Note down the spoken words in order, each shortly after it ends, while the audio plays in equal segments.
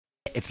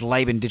It's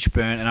Laban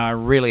Ditchburn, and I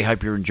really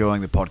hope you're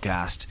enjoying the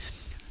podcast.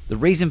 The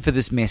reason for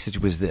this message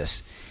was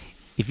this.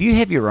 If you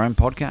have your own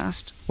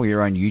podcast or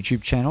your own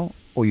YouTube channel,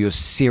 or you're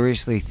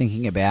seriously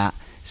thinking about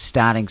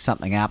starting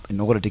something up in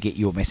order to get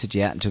your message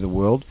out into the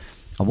world,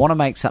 I want to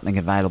make something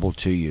available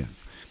to you.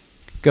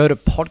 Go to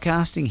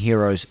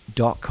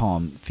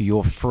podcastingheroes.com for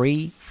your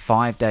free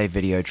 5-day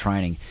video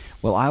training.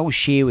 Well, I will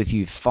share with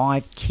you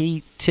 5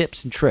 key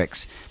tips and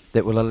tricks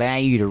that will allow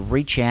you to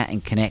reach out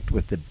and connect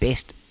with the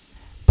best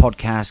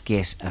podcast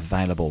guests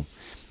available,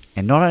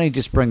 and not only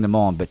just bring them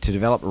on, but to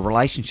develop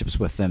relationships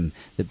with them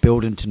that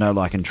build into know,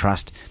 like, and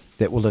trust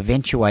that will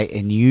eventuate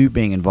in you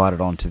being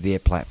invited onto their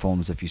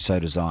platforms if you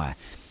so desire.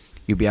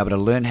 You'll be able to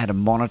learn how to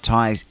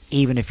monetize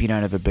even if you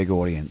don't have a big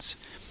audience.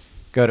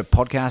 Go to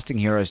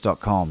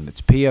podcastingheroes.com. It's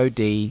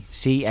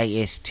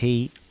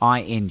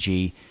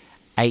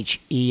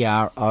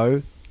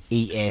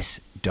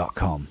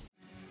podcastingheroes.com.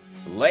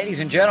 Ladies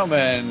and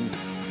gentlemen,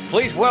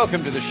 please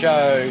welcome to the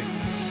show,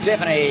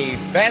 Stephanie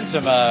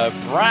Bansimer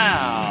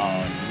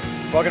Brown.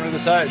 Welcome to the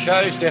show,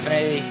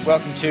 Stephanie.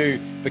 Welcome to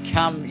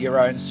Become Your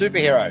Own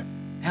Superhero.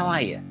 How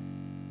are you?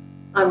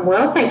 I'm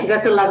well, thank you.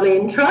 That's a lovely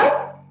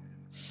intro.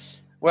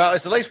 Well,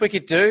 it's the least we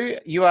could do.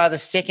 You are the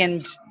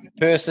second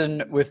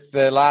person with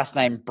the last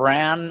name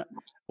Brown,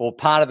 or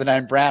part of the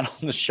name Brown,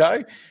 on the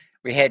show.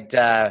 We had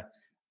the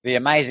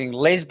amazing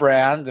Les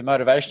Brown, the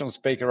motivational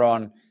speaker,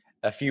 on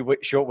a few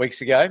short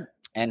weeks ago.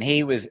 And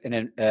he was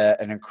an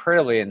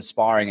incredibly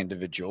inspiring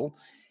individual.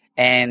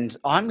 And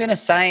I'm going to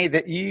say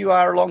that you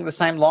are along the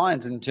same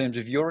lines in terms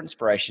of your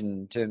inspiration,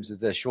 in terms of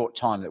the short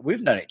time that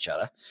we've known each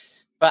other.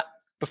 But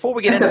before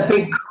we get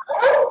into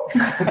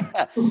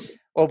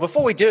well,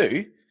 before we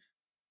do,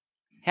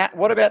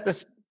 what about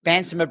this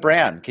Bansimer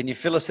Brown? Can you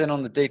fill us in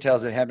on the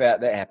details of how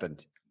about that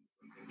happened?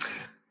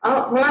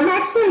 Oh, well,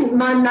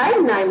 my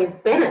maiden name is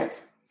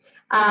Bennett.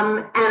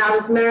 And I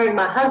was marrying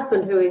my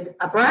husband, who is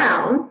a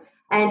Brown.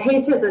 And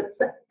he says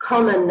it's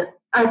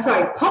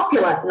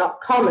popular, not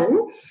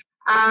common.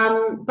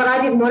 But I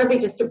didn't want to be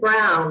just a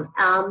Brown.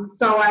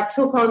 So I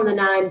took on the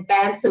name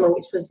Bansimer,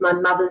 which was my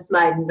mother's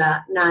maiden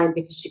name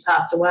because she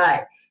passed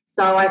away.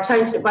 So I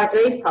changed it by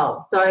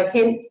default. So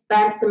hence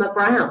Bansimer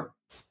Brown.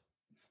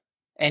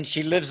 And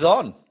she lives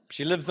on.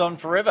 She lives on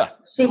forever.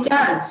 She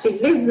does. She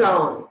lives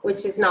on,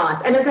 which is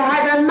nice. And it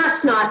had a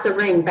much nicer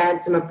ring,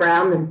 Bansimer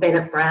Brown, than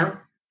Bennett Brown.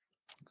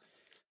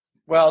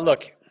 Well,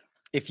 look.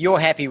 If you're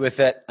happy with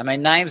it, I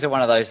mean, names are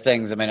one of those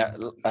things. I mean,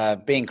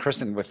 being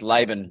christened with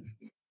Laban,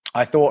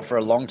 I thought for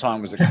a long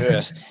time was a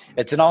curse.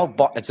 It's an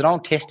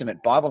Old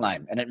Testament Bible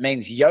name, and it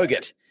means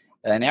yogurt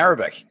in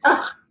Arabic,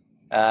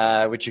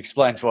 which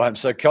explains why I'm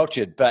so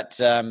cultured. But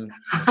I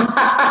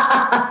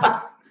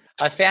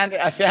found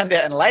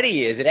out in later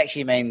years it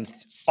actually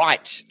means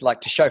fight, like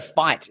to show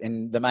fight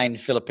in the main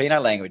Filipino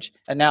language.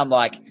 And now I'm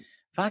like,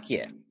 fuck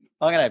yeah,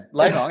 I'm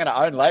gonna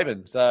own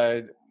Laban.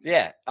 So.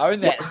 Yeah,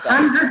 own that stuff.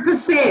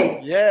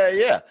 100%.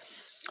 Yeah.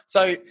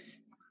 So,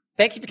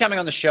 thank you for coming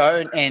on the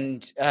show.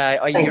 And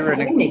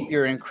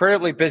you're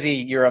incredibly busy.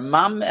 You're a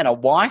mum and a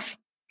wife,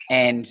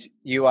 and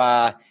you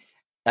are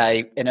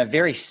in a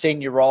very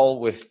senior role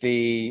with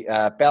the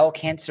Bowel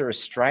Cancer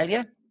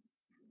Australia.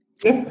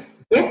 Yes.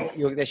 That's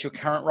your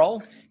current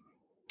role.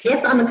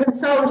 Yes, I'm a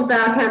consultant to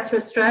Bowel Cancer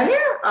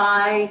Australia.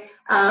 I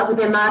with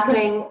their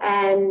marketing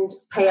and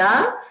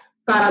PR,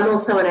 but I'm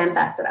also an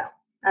ambassador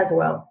as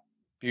well.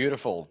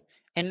 Beautiful.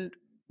 And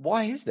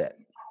why is that?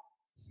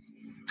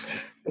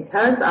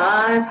 Because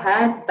I've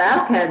had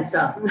bowel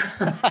cancer.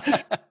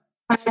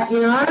 That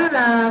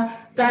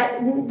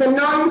the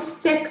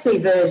non-sexy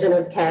version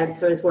of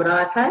cancer is what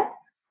I've had.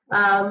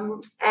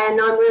 And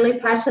I'm really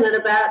passionate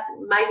about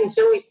making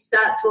sure we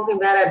start talking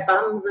about our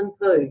bums and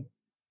poo.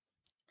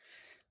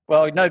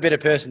 Well, no better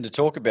person to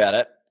talk about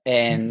it.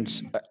 And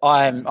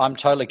I'm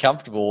totally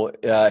comfortable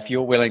if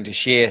you're willing to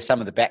share some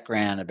of the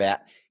background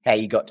about how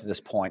you got to this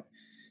point.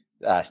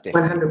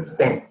 Stephanie.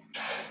 100%.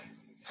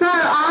 So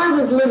I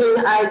was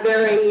living a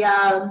very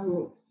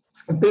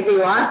busy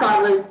life.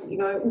 I was,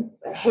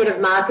 head of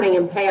marketing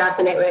and PR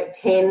for Network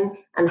 10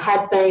 and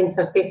had been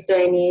for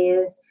 15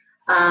 years.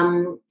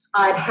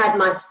 I'd had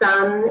my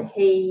son.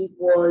 He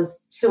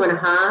was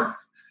 2.5.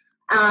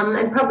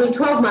 And probably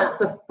 12 months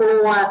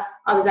before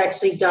I was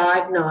actually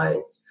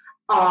diagnosed,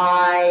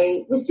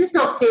 I was just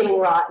not feeling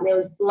right. And there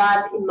was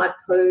blood in my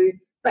poo.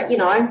 But,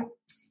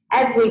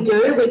 as we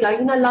do, we go,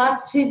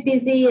 life's too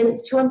busy and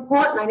it's too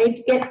important. I need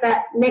to get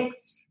that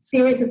next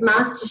series of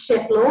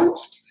MasterChef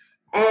launched.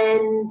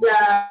 And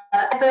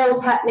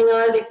FL's happening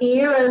over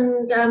here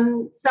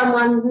and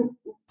some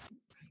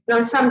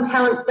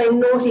talent's been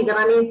naughty that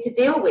I need to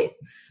deal with.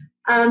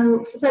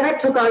 So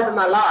that took over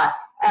my life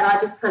and I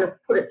just kind of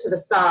put it to the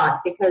side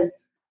because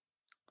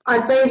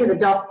I'd been to the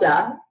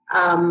doctor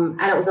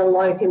and it was a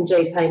locum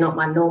GP, not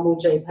my normal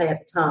GP at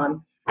the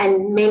time,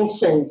 and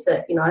mentioned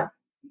that,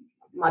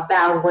 my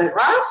bowels weren't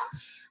right.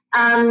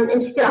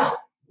 And she said,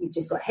 you've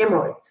just got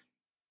hemorrhoids.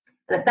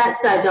 And at that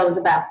stage, I was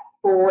about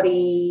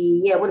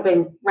 40, it would have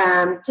been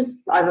around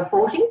just over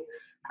 40.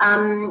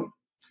 And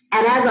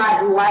as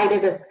I later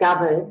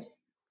discovered,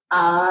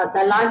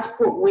 They like to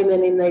put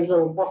women in these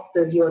little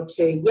boxes. You're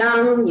too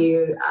young,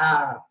 you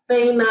are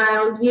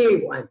female,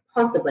 you won't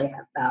possibly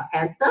have bowel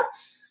cancer.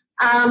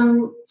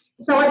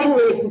 So I didn't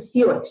really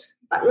pursue it.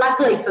 But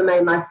luckily for me,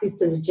 my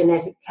sister's a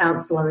genetic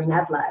counsellor in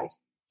Adelaide.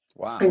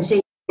 Wow. And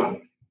she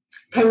said,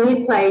 can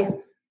you please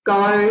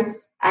go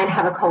and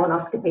have a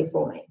colonoscopy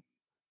for me?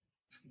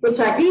 Which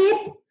I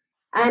did.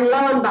 And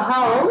lo and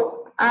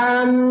behold,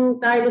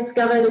 they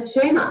discovered a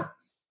tumour.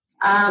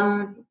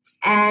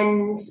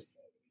 And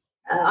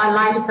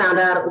I later found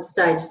out it was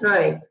stage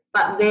 3.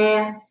 But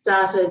there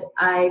started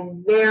a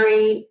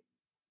very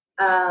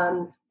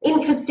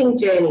interesting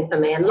journey for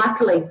me. And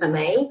luckily for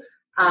me,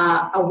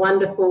 a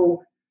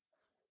wonderful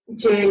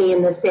journey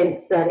in the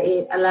sense that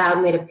it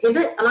allowed me to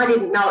pivot. And I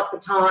didn't know at the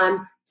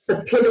time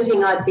the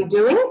pivoting I'd be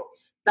doing.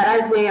 But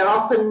as we are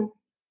often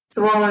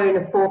thrown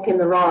a fork in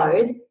the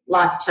road,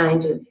 life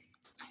changes.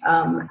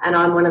 And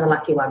I'm one of the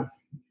lucky ones.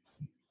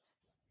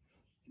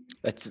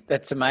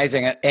 That's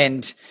amazing.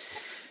 And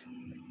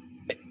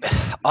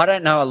I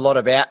don't know a lot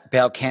about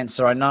bowel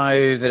cancer. I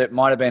know that it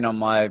might have been on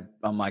my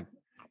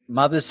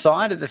mother's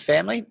side of the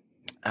family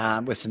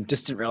with some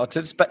distant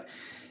relatives. But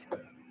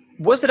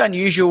was it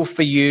unusual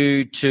for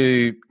you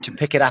to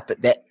pick it up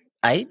at that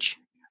age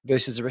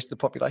versus the rest of the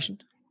population?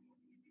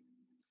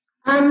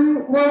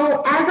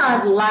 Well, as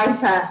I've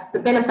later, the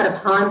benefit of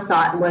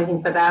hindsight and working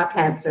for Bowel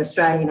Cancer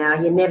Australia now,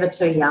 you're never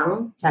too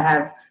young to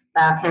have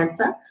bowel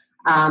cancer,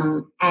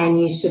 and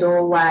you should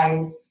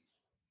always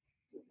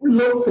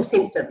look for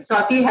symptoms. So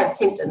if you had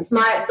symptoms,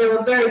 there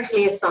were very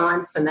clear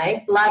signs for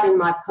me. Blood in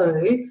my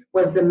poo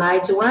was the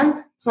major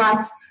one,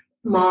 plus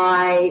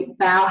my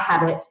bowel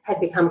habit had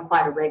become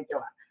quite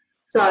irregular.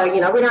 So, we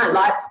don't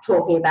like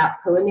talking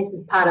about poo, and this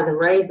is part of the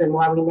reason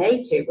why we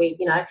need to.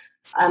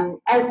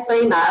 As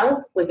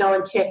females, we go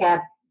and check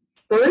our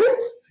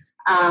boobs.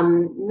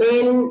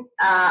 Men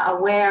are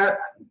aware,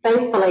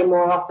 thankfully,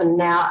 more often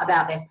now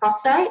about their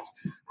prostate,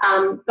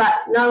 but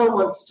no one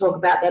wants to talk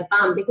about their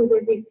bum because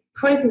there's this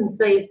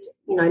preconceived,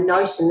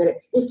 notion that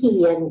it's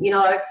icky and,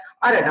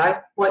 I don't know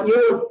what you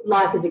were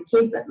like as a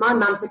kid, but my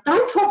mum said,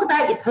 don't talk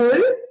about your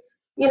poo,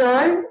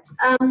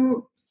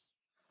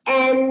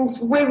 and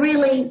we're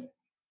really...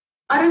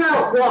 I don't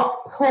know at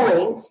what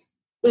point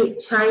it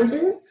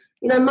changes.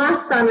 My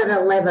son at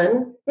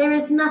 11, there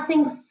is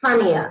nothing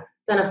funnier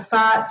than a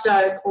fart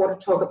joke or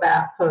to talk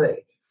about poo.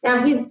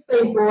 Now, he's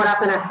been brought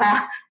up in a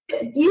house.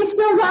 Do you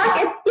still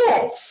like it?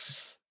 Yeah.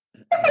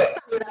 There's nothing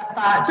funny about a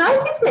fart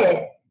joke, is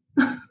there?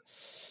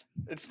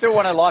 It's still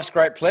one of life's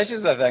great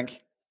pleasures, I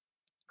think.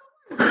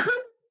 Do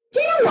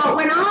you know what?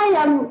 When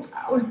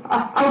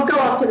I'll go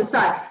off to the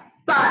side.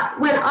 But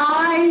when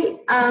I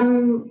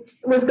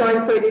was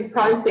going through this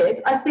process,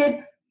 I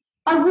said,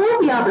 I will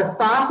be able to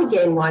fart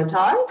again, won't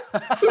I?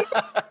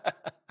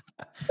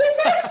 There's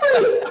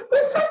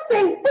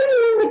something, when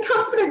you're in the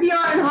comfort of your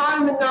own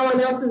home and no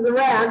one else is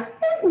around,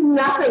 there's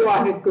nothing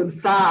like a good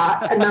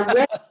fart and the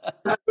rest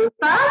of a good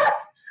fart.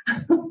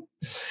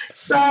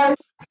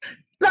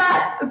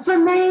 But for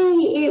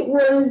me, it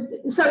was,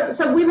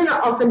 so women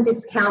are often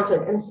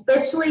discounted, and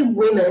especially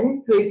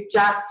women who've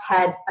just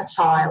had a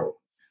child.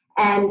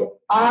 And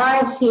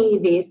I hear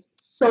this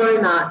so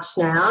much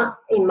now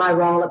in my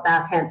role at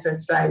Bowel Cancer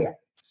Australia.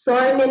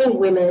 So many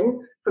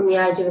women from the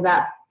age of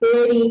about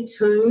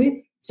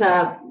 32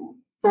 to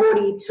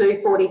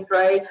 42,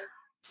 43,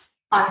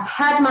 I've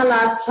had my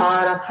last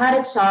child, I've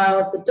had a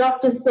child, the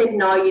doctor said,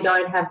 no, you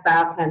don't have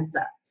bowel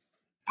cancer.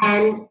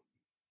 And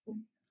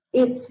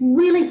it's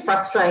really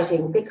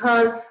frustrating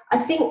because I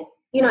think,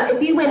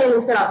 if you went in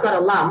and said, I've got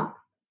a lump,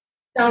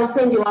 they'll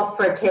send you off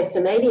for a test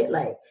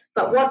immediately.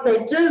 But what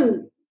they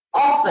do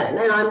often,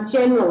 and I'm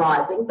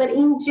generalising, but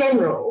in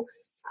general,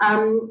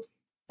 they'll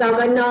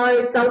go,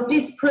 no, they'll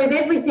disprove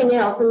everything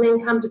else and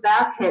then come to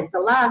bowel cancer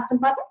last, and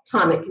by that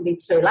time it can be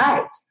too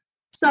late.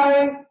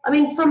 So,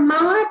 from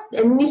my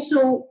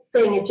initial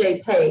seeing a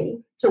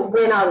GP to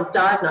when I was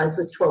diagnosed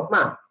was 12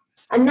 months,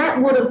 and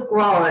that would have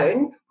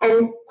grown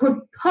and could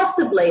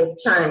possibly have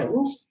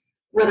changed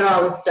whether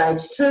I was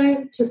stage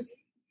 2 to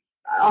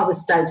I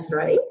was stage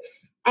 3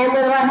 and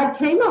whether I had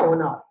chemo or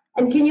not.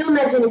 And can you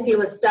imagine if you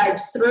were stage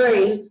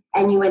 3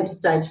 and you went to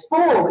stage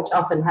 4, which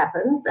often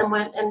happens,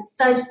 and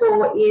stage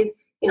 4 is,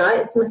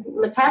 it's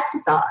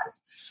metastasized.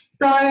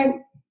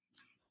 So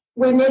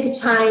we need to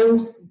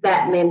change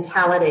that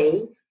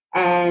mentality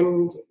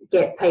and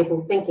get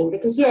people thinking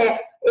because,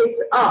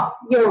 it's,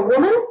 you're a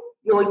woman,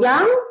 you're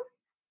young,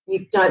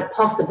 you can't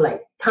possibly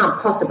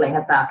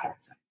have bowel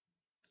cancer.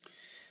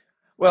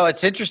 Well,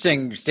 it's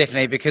interesting,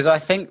 Stephanie, because I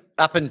think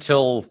up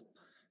until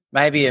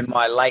maybe in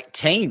my late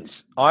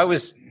teens, I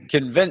was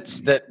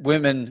convinced that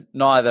women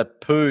neither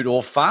pooed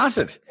or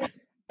farted.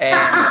 And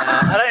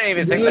I don't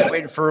even think they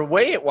went for a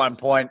wee at one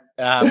point.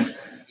 And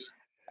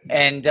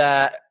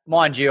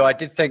mind you, I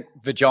did think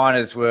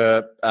vaginas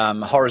were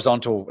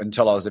horizontal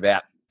until I was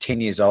about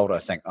 10 years old, I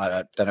think.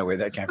 I don't know where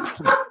that came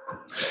from.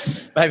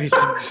 Maybe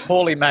some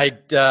poorly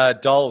made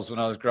dolls when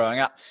I was growing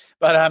up.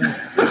 But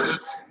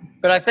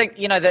I think,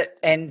 that,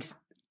 and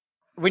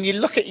when you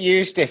look at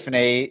you,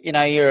 Stephanie, you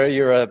know,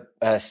 you're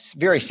a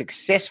very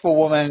successful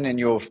woman in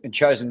your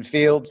chosen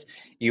fields.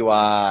 You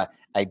are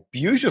a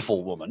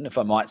beautiful woman, if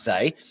I might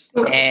say,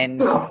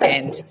 and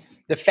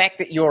the fact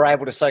that you're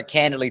able to so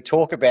candidly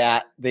talk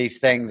about these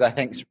things, I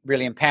think, is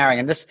really empowering.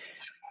 And this,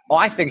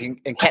 I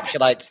think,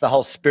 encapsulates the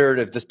whole spirit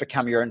of this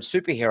become your own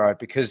superhero,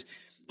 because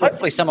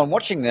hopefully someone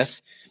watching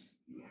this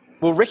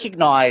will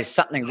recognize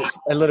something that's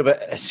a little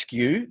bit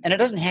askew, and it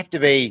doesn't have to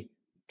be,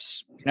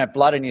 you know,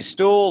 blood in your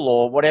stool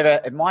or whatever.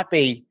 It might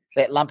be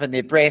that lump in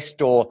their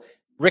breast, or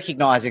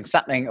recognizing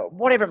something,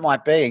 whatever it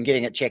might be, and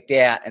getting it checked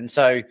out. And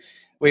so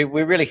we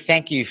really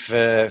thank you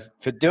for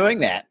doing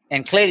that.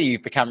 And clearly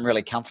you've become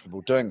really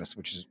comfortable doing this,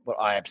 which is what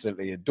I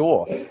absolutely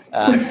adore.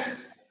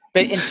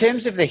 But in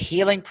terms of the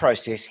healing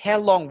process, how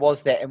long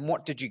was that, and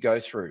what did you go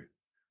through?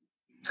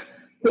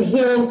 The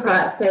healing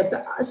process.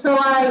 So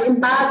I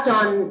embarked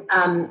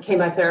on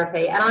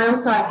chemotherapy, and I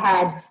also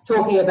had,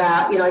 talking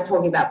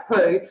about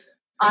poo,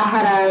 I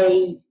had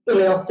a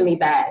ileostomy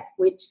bag,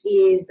 which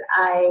is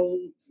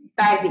a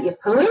bag that you're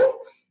pooing,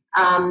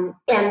 and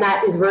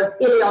that is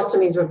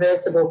ileostomy is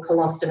reversible,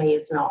 colostomy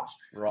is not.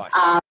 Right.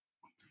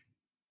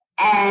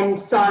 And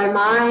so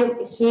my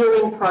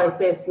healing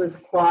process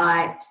was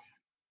I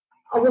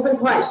wasn't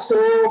quite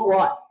sure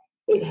what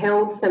it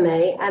held for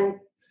me, and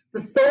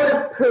the thought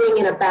of pooing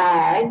in a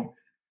bag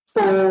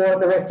for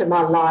the rest of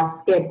my life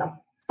scared the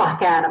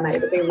fuck out of me,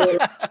 to be really.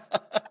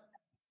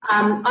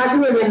 I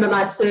can remember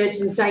my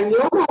surgeon saying,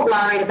 "You're more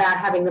worried about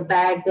having the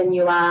bag than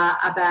you are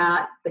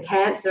about the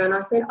cancer." And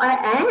I said, "I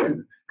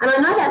am." And I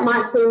know that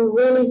might seem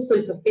really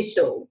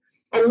superficial,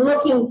 and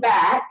looking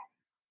back,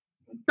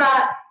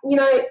 but, you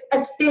know,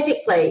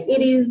 aesthetically,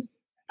 it is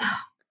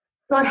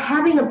like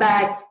having a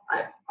bag.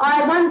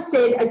 I once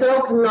said a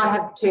girl cannot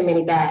have too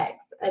many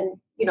bags. And,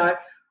 you know,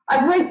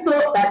 I've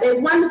rethought that.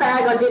 There's one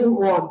bag I didn't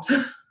want.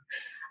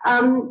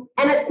 And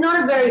it's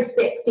not a very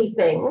sexy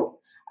thing.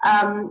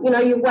 You know,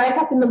 you wake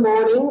up in the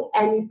morning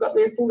and you've got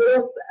this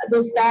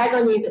bag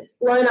on you that's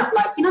blown up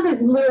like, you know,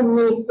 those little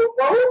mini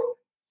footballs,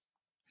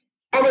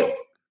 and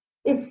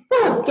it's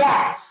full of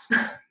gas,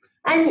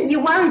 and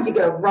you're worried you're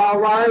going to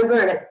roll over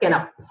and it's going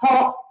to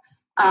pop.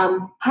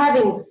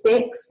 Having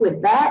sex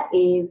with that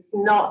is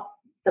not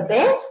the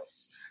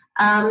best.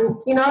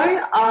 You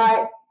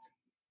know,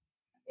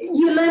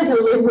 you learn to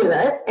live with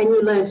it and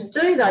you learn to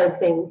do those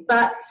things,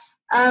 but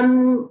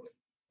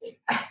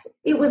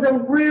it was a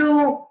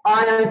real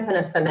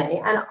eye-opener for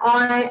me. And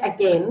I,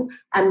 again,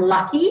 am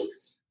lucky.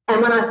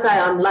 And when I say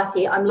I'm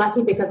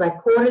lucky because I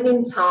caught it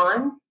in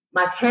time.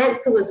 My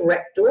cancer was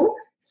rectal,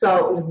 so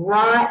it was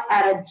right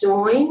at a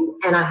join,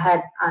 and I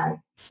had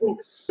an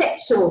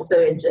exceptional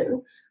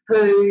surgeon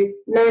who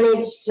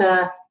managed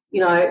to,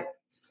 you know,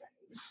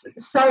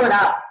 sew it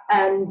up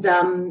and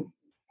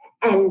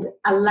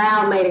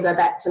allow me to go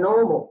back to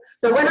normal.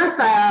 So when I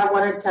say I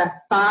wanted to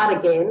fart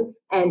again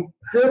and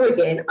poo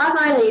again,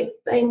 it's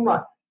been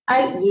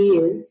 8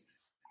 years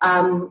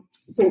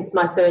since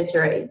my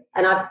surgery,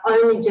 and I've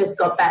only just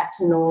got back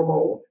to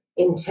normal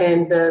in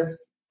terms of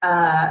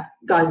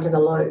going to the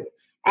loo.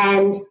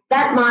 And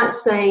that might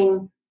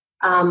seem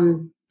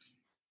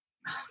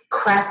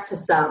crass to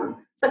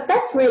some, but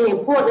that's really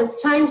important.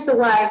 It's changed the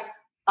way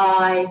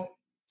I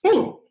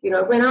think. You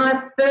know, when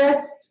I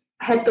first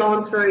had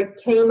gone through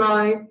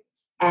chemo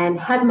and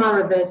had my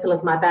reversal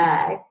of my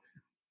bag,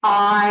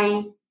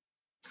 I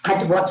had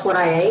to watch what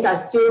I eat. I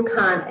still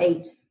can't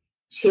eat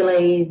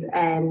chilies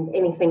and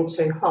anything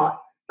too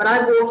hot. But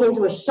I'd walk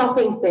into a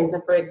shopping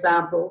centre, for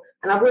example,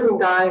 and I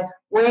wouldn't go,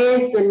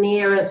 where's the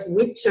nearest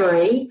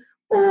witchery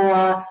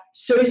or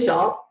shoe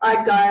shop?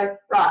 I'd go,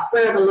 right,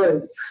 where are the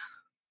loos?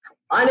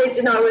 I need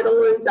to know where the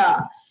loos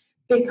are,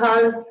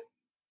 because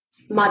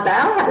my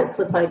bowel habits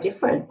were so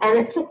different. And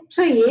it took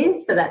 2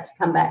 years for that to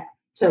come back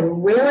to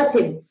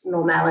relative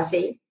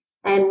normality,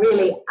 and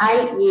really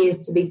 8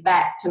 years to be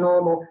back to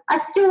normal. I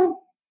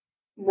still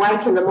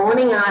wake in the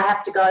morning and I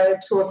have to go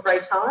 2 or 3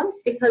 times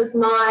because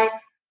my,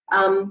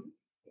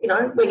 you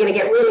know, we're going to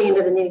get really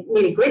into the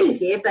nitty gritty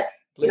here, but,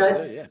 you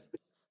know,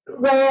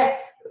 where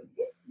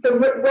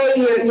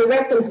your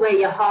rectum's where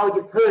you hold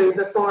your poo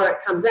before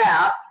it comes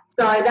out.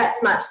 So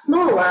that's much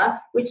smaller,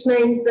 which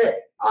means that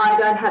I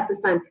don't have the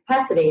same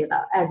capacity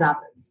as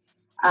others.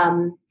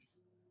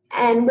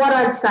 And what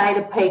I'd say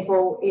to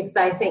people, if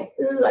they think,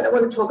 ooh, I don't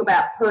want to talk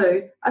about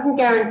poo, I can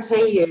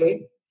guarantee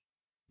you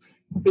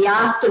the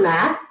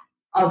aftermath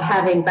of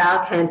having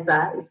bowel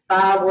cancer is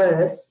far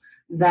worse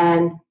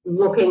than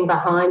looking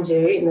behind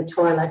you in the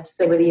toilet to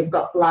see whether you've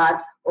got blood,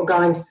 or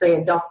going to see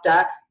a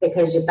doctor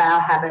because your bowel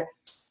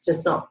habits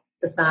just not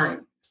the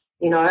same.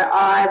 You know,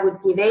 I would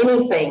give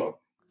anything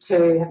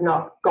to have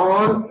not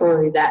gone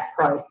through that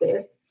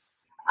process,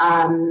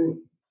 and,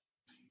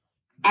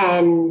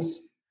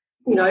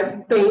 you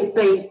know,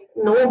 be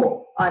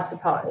normal, I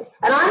suppose.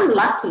 And I'm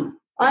lucky.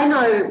 I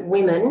know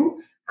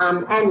women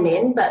and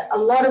men, but a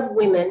lot of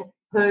women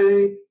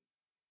who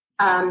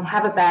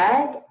have a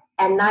bag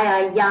and they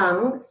are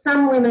young.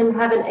 Some women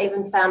haven't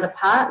even found a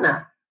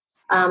partner.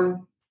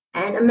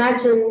 And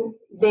imagine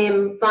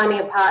them finding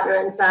a partner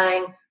and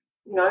saying,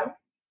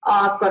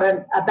 I've got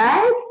a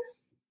bag.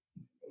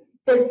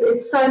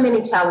 It's so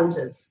many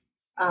challenges.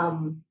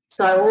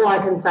 So all I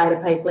can say to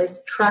people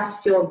is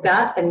trust your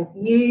gut, and if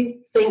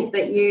you think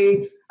that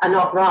you are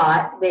not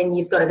right, then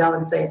you've got to go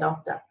and see a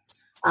doctor.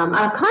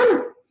 I've kind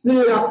of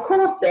veered off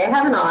course there,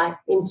 haven't I,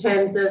 in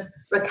terms of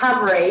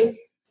recovery.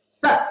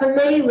 But for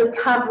me,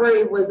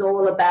 recovery was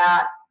all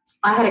about,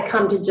 I had a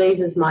come to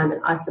Jesus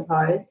moment, I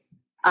suppose.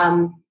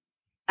 And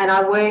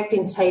I worked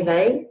in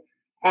TV,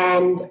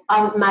 and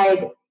I was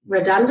made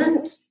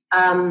redundant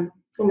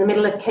in the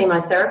middle of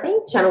chemotherapy.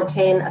 Channel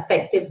 10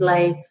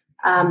 effectively,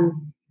 I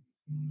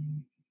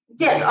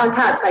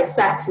can't say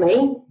sacked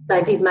me.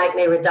 They did make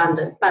me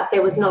redundant, but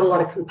there was not a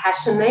lot of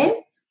compassion there.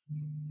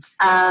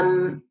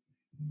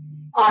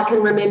 I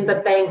can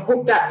remember being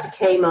hooked up to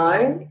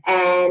chemo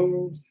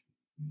and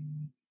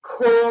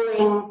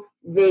calling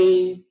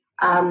the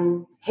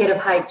head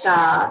of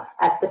HR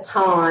at the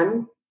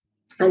time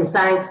and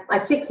saying, my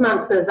 6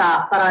 months is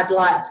up, but I'd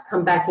like to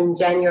come back in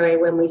January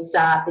when we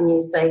start the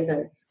new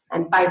season.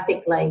 And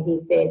basically he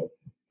said,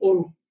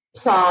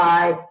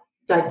 implied,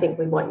 don't think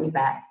we want you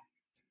back.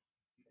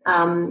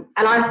 And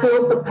I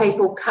feel for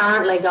people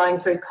currently going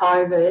through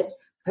COVID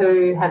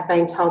who have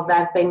been told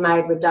they've been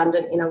made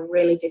redundant in a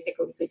really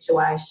difficult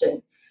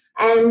situation.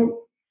 And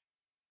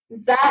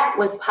that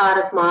was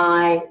part of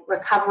my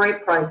recovery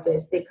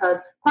process because,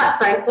 quite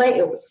frankly,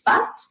 it was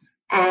fucked.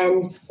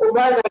 And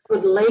although they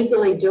could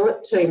legally do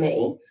it to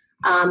me,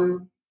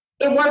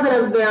 it wasn't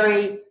a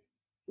very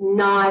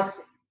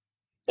nice,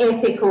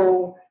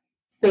 ethical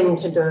thing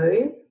to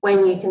do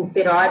when you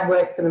consider I'd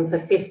worked for them for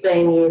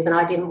 15 years and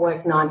I didn't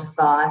work 9 to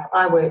 5.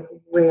 I worked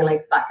really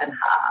fucking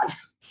hard.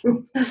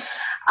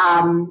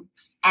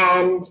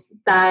 And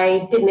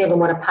they didn't even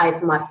want to pay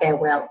for my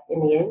farewell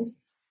in the end.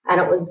 And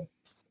it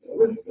was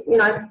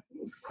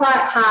quite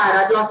hard.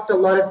 I'd lost a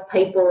lot of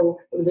people.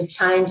 It was a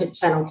change at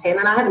Channel 10,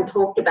 and I haven't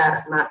talked about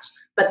it much,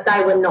 but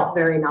they were not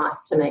very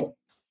nice to me.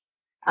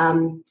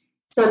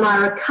 So my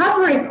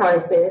recovery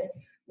process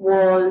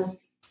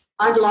was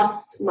I'd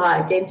lost my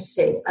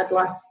identity. I'd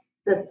lost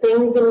the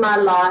things in my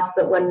life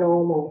that were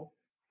normal.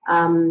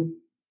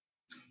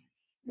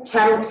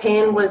 Channel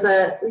 10 was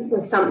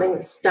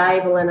something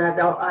stable, and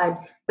I'd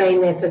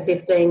been there for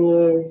 15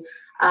 years.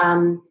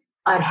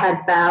 I'd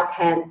had bowel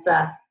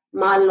cancer.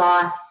 My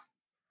life,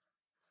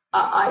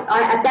 I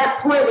at that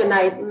point when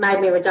they made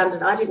me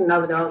redundant, I didn't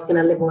know whether I was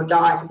going to live or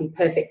die, to be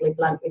perfectly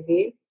blunt with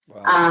you.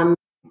 Wow.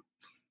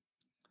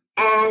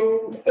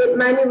 And it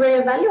made me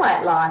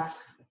reevaluate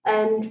life.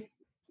 And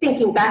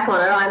thinking back on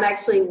it, I'm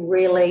actually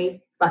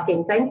really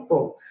fucking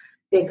thankful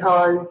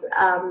because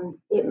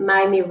it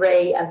made me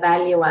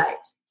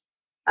reevaluate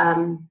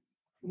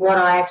what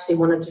I actually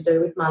wanted to do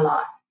with my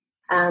life.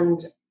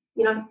 And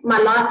my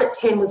life at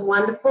 10 was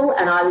wonderful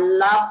and I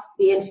love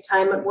the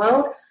entertainment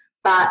world,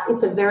 but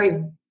it's a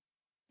very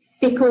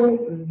fickle,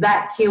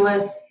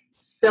 vacuous,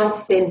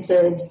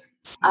 self-centered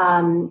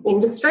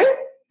industry,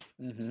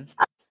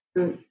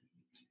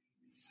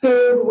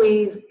 filled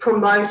with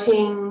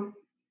promoting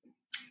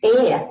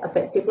air,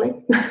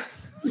 effectively.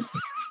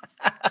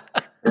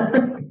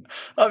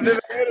 I've never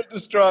heard it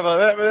described like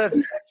that, but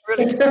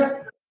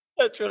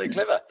that's really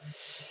clever.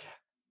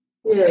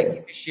 Yeah. Thank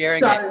you for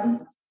sharing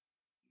it.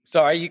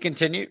 Sorry, you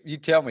continue. You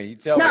tell me.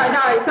 No.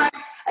 So,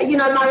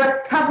 my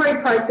recovery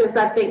process,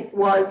 I think,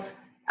 was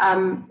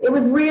it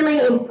was really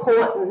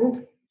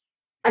important.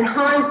 And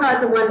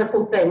hindsight's a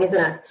wonderful thing, isn't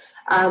it?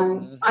 I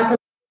can look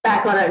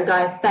back on it and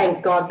go,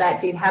 thank God that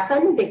did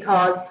happen,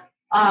 because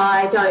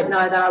I don't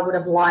know that I would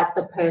have liked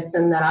the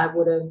person that I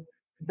would have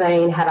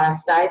been had I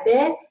stayed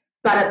there.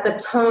 But at the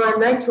time,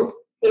 they took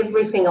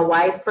everything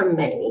away from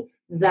me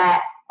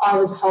that I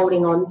was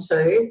holding on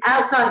to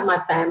outside of my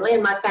family,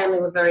 and my family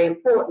were very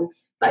important.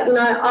 But,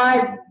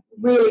 I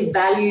really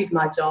valued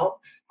my job,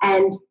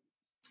 and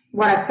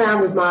what I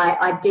found was my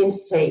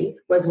identity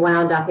was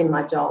wound up in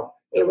my job.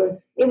 It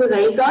was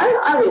ego.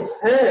 I was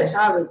hurt.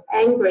 I was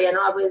angry, and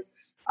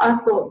I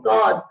thought,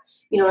 God,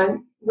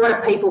 what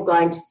are people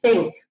going to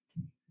think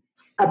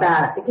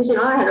about it? Because,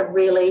 I had a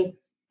really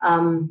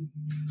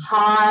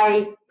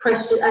high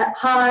pressure,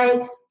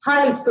 highly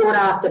sought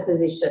after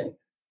position.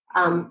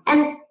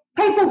 And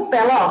people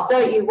fell off,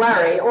 don't you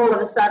worry. All of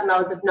a sudden I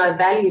was of no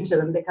value to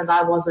them because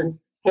I wasn't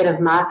head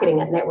of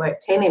marketing at Network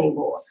 10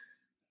 anymore.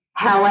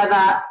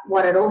 However,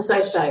 what it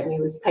also showed me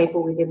was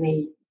people within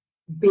the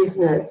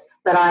business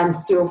that I'm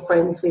still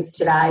friends with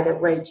today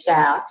that reached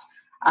out,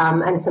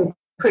 and some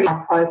pretty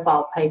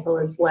high-profile people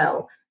as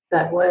well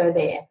that were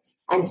there.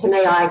 And to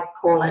me, I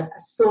call it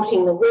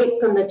sorting the wheat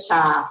from the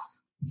chaff.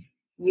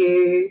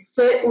 You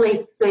certainly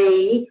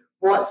see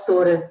what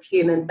sort of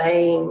human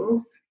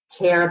beings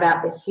care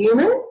about the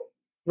human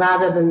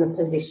rather than the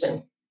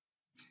position.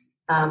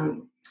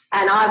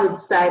 And I would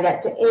say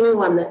that to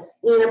anyone that's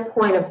in a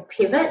point of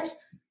pivot,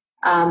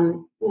 we've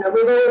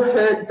all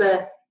heard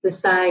the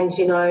sayings,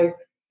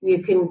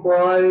 you can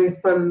grow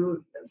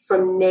from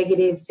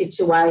negative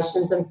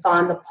situations and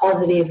find the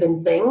positive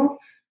in things.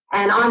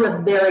 And I'm a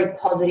very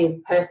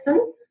positive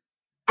person,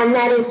 and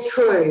that is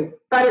true,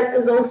 but it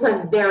is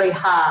also very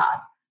hard.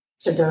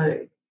 to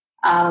do.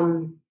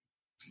 And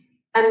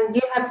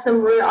you have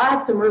I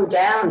had some real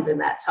downs in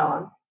that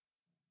time.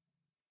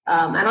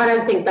 And I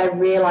don't think they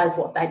realised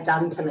what they'd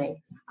done to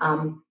me.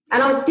 And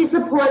I was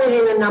disappointed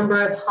in a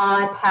number of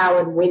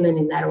high-powered women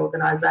in that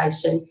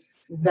organisation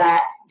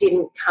that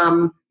didn't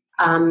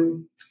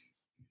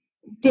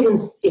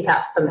stick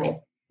up for me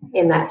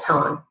in that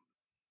time.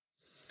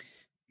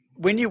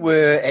 When you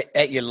were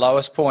at your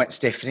lowest point,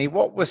 Stephanie,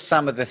 what were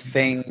some of the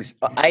things,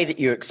 A, that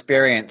you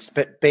experienced,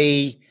 but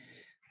B,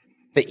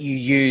 that you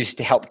used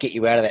to help get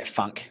you out of that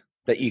funk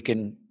that you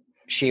can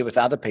share with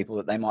other people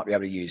that they might be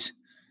able to use?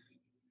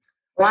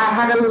 Well, I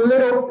had a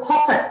little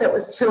poppet that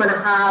was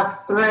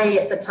 2.5, 3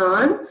 at the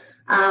time,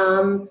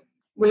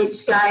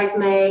 which gave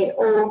me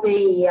all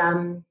the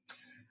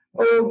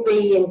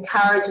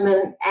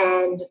encouragement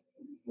and,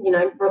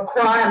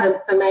 requirement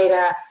for me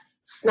to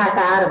snap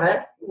out of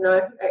it.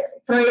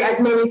 As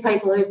many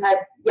people who've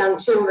had young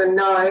children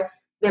know,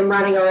 them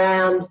running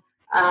around,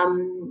 they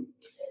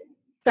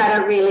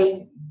don't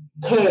really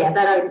care.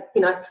 They don't,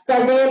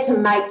 they're there to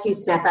make you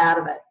snap out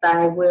of it.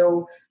 They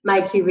will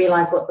make you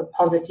realise what the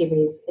positive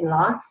is in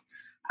life.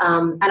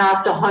 And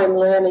after home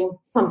learning,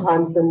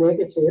 sometimes the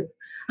negative.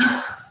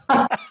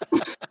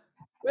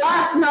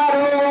 Life's not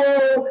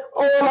all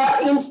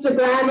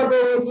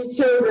Instagrammable with your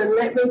children,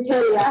 let me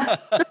tell you.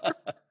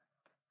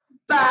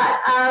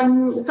 But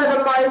for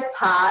the most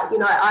part,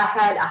 I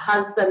had a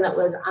husband that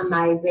was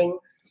amazing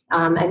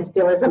and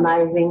still is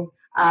amazing.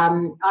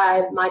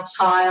 My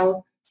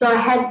child. So I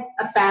had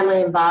a family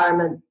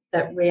environment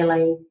that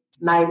really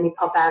made me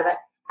pop out of it.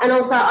 And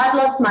also I'd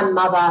lost my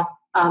mother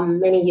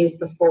many years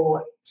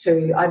before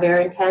to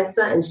ovarian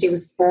cancer, and she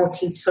was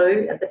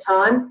 42 at the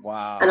time.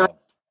 Wow. And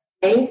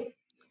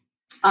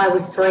I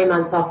was 3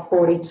 months off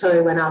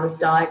 42 when I was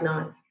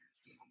diagnosed.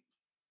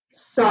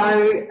 So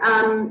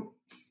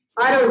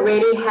I'd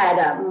already had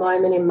a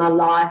moment in my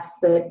life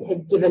that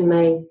had given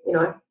me,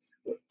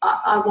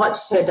 I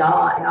watched her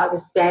die. I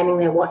was standing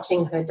there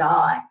watching her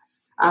die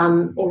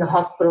in the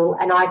hospital,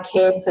 and I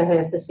cared for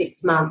her for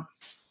 6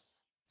 months,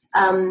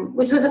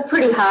 which was a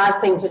pretty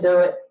hard thing to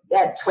do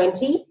at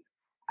 20.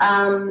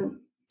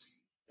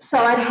 So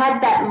I'd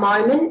had that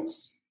moment,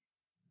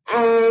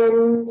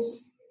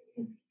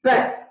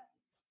 but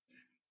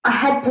I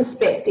had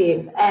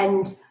perspective,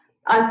 and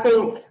I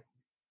think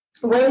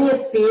when you're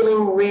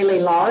feeling really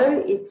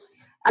low, it's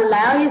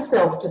allow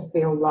yourself to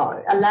feel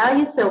low, allow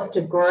yourself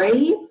to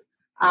grieve,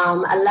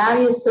 allow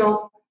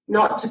yourself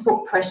not to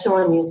put pressure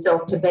on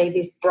yourself to be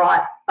this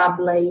bright,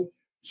 bubbly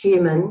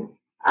human.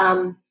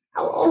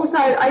 Also,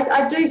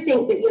 I do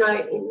think that,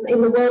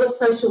 in the world of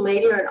social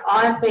media, and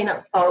I've been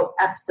at fault,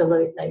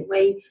 absolutely,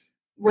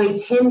 we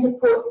tend to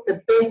put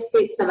the best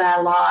bits of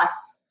our life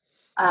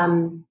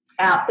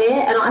out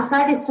there. And I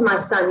say this to my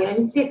son,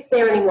 he sits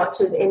there and he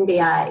watches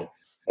NBA.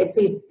 It's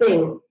his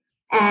thing.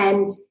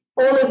 And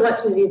all he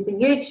watches is the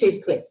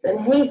YouTube clips,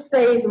 and he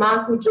sees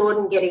Michael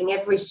Jordan getting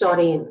every shot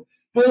in.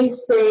 He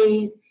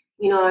sees,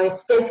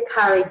 Steph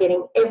Curry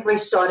getting every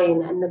shot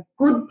in and the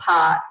good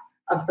parts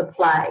of the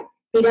play.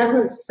 He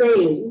doesn't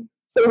see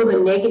all the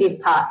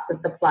negative parts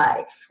of the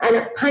play. And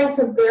it paints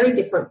a very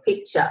different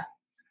picture.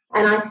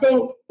 And I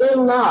think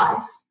in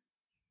life,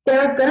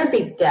 there are going to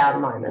be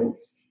down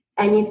moments,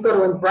 and you've got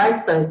to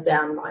embrace those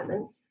down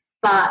moments.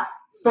 But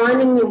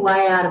finding your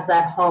way out of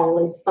that hole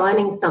is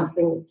finding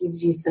something that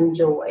gives you some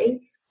joy,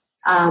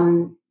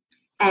 and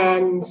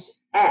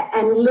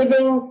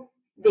living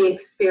the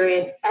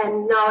experience,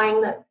 and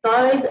knowing that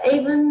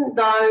even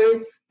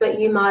those that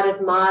you might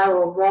admire,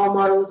 or role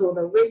models, or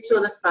the rich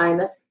or the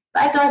famous,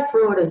 they go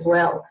through it as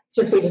well. It's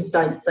just we just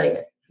don't see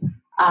it.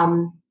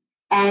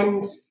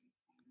 And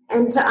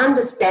to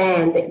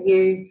understand that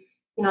you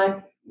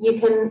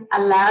can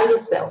allow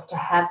yourself to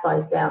have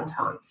those down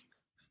times.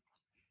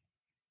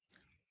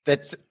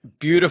 That's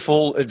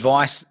beautiful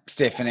advice,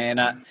 Stephanie.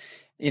 And,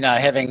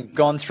 having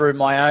gone through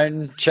my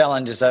own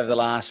challenges over the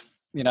last,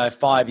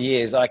 5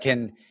 years, I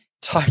can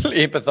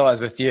totally empathise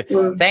with you.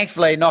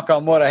 Thankfully, knock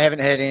on wood, I haven't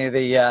had any of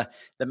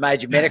the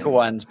major medical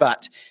ones,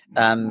 but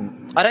I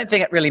don't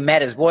think it really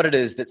matters what it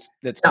is that's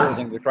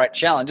causing the great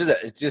challenge, is it?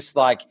 It's just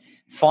like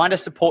find a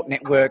support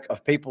network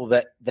of people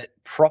that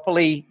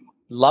properly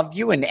love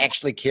you and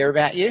actually care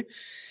about you.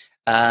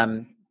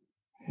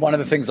 One of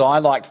the things I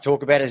like to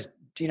talk about is,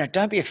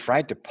 don't be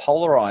afraid to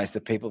polarize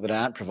the people that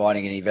aren't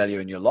providing any value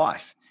in your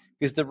life.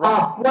 Because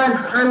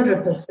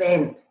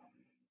 100%.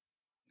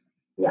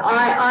 Yeah,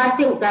 I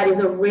think that is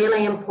a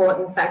really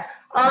important fact.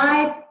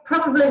 I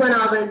probably, when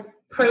I was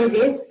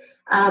this,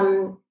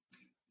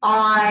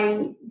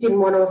 I didn't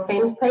want to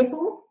offend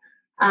people.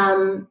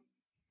 In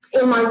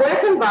my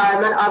work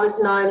environment, I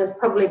was known as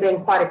probably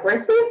being quite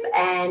aggressive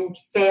and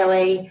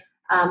fairly,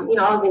 I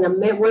was in a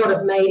world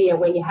of media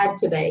where you had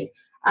to be.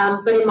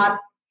 But in my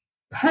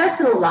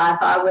personal life,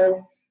 I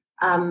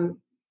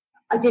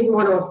didn't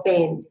want to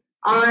offend.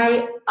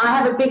 I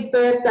have a big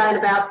birthday in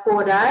about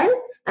 4 days,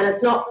 and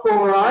it's not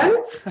 40.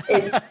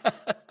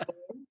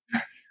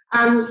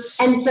 And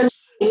for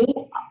me,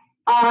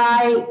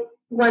 I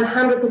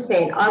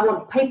 100%. I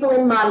want people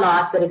in my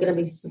life that are going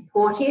to be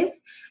supportive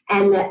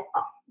and that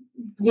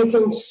you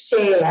can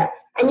share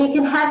and you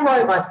can have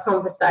robust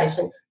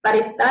conversation. But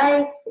if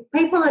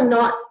people are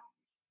not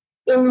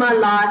in my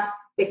life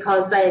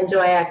because they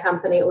enjoy our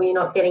company or you're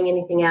not getting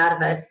anything out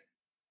of it,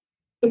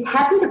 it's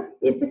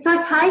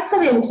okay for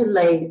them to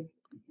leave,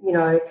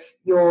 your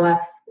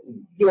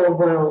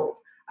world.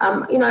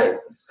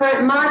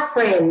 My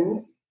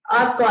friends,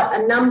 I've got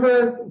a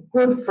number of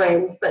good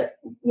friends, but,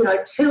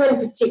 two in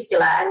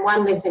particular, and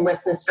one lives in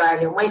Western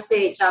Australia, and we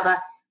see each other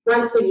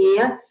once a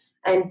year,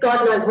 and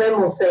God knows when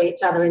we'll see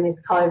each other in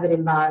this COVID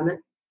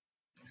environment.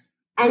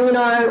 And,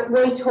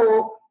 we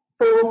talk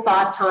 4 or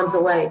 5 times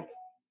a week.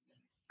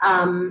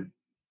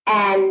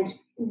 And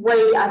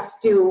we are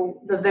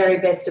still the very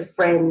best of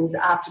friends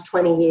after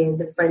 20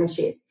 years of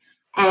friendship.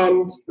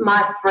 And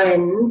my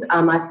friends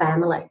are my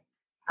family.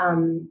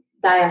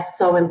 They are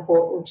so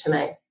important to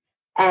me.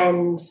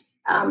 And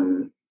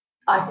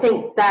I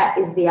think that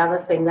is the other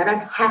thing. They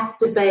don't have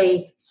to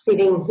be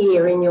sitting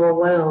here in your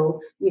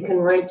world. You can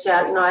reach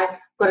out. I've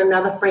got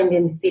another friend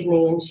in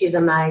Sydney and she's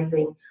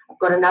amazing. I've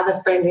got another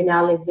friend who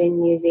now lives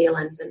in New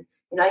Zealand and,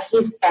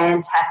 he's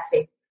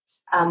fantastic.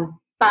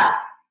 But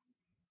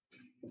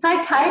it's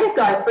okay to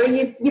go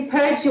through. You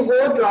purge your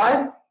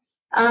wardrobe.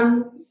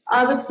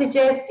 I would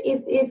suggest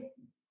it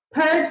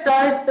purge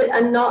those that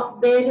are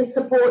not there to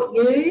support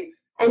you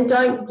and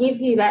don't give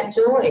you that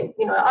joy.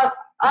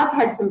 I've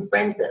had some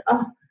friends that,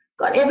 oh,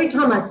 God, every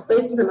time I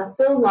speak to them, I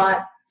feel like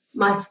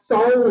my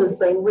soul has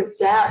been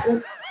ripped out.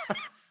 And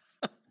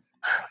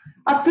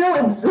I feel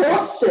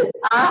exhausted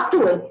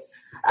afterwards.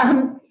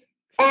 And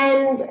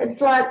it's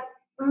like,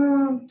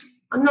 I'm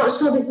not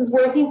sure this is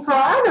working for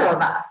either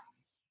of us.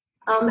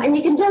 And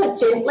you can do it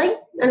gently,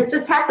 and it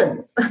just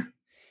happens.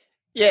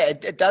 Yeah,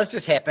 it does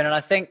just happen. And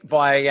I think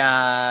by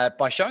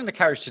showing the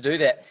courage to do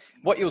that,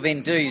 what you'll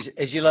then do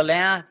is you'll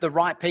allow the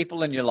right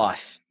people in your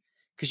life.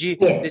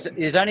 Because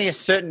there's only a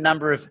certain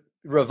number of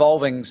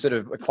revolving sort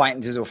of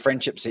acquaintances or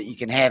friendships that you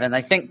can have. And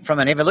I think from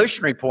an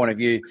evolutionary point of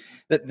view,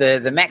 that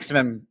the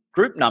maximum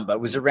group number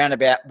was around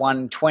about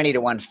 120 to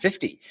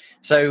 150.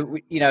 So,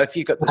 if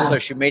you've got the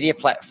social media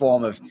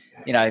platform of,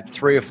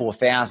 3,000 or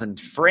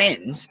 4,000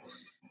 friends,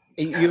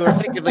 you're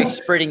effectively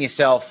spreading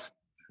yourself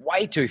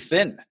way too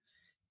thin.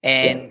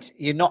 And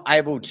you're not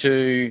able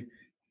to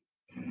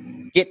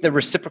get the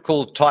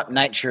reciprocal type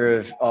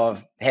nature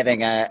of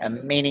having a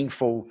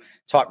meaningful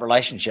type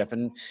relationship.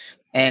 And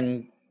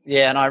I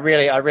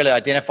really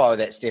identify with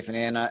that,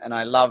 Stephanie. And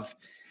I love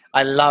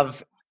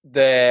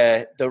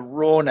the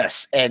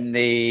rawness and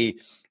the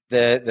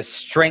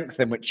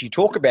strength in which you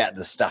talk about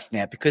this stuff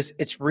now, because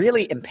it's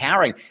really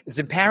empowering. It's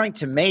empowering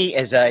to me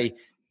as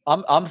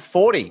I'm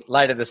 40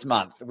 later this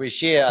month. We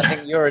share, I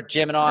think you're a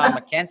Gemini, I'm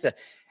a Cancer.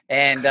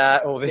 And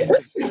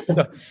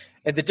the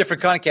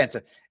different kind of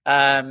cancer,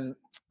 I'm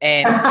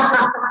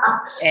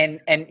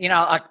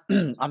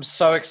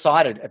so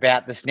excited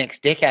about this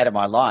next decade of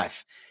my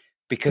life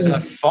because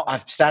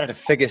I've started to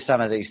figure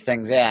some of these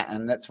things out,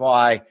 and that's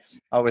why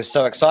I was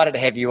so excited to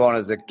have you on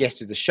as a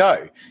guest of the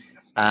show,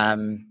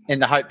 in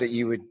the hope that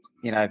you would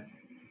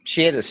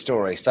share this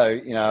story. So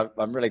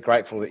I'm really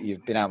grateful that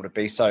you've been able to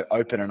be so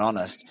open and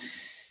honest,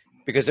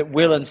 because it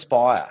will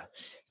inspire.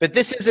 But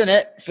this isn't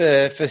it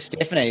for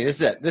Stephanie,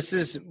 is it? This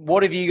is,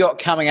 what have you got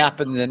coming up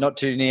in the not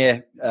too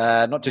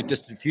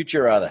distant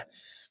future, rather?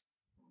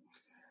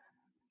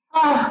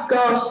 Oh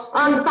gosh,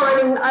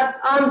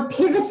 I'm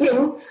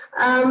pivoting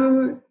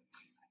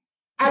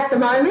at the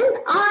moment.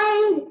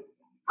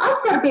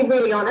 I've got to be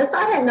really honest.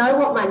 I don't know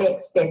what my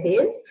next step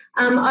is.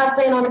 I've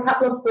been on a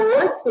couple of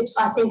boards, which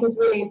I think is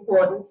really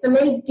important for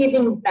me,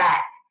 giving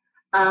back.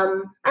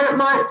 And it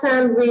might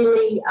sound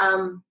really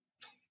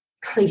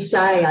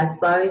cliche, I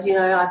suppose.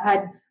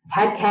 I've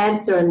had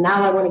cancer and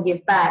now I want to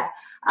give back.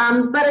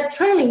 But it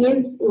truly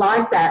is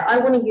like that. I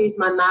want to use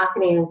my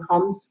marketing and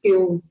comms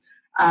skills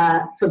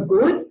for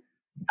good.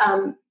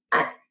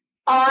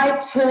 I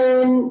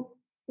turn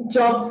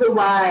jobs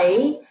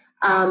away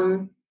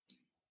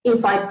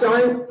if I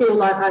don't feel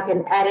like I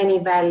can add any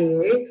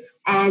value,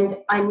 and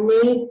I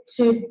need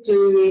to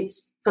do it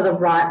for the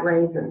right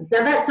reasons.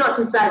 Now, that's not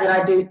to say that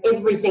I do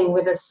everything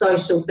with a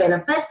social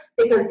benefit,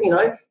 because,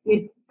 I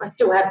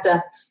still have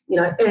to,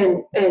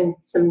 earn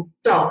some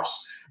dosh.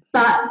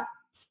 But,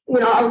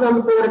 I was on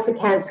the board of the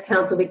Cancer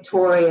Council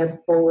Victoria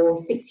for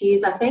 6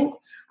 years, I think.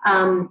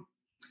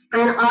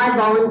 And I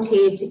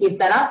volunteered to give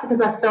that up because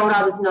I felt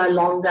I was no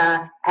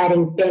longer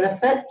adding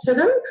benefit to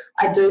them.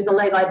 I do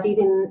believe I did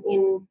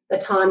in the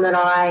time that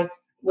I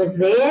was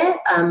there,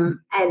 and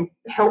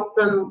helped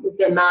them with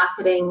their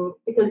marketing,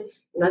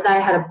 because,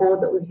 they had a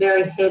board that was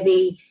very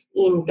heavy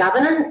in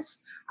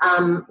governance,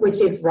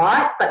 which is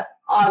right, but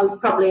I was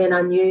probably an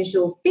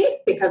unusual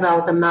fit because I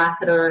was a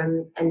marketer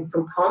and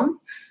from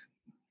comms.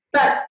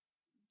 But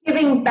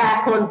giving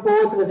back on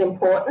boards was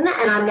important,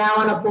 and I'm now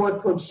on a board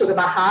called Sugar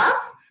by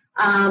Half,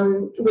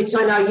 which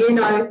I know you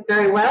know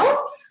very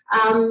well.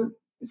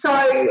 So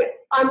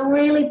I'm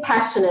really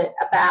passionate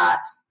about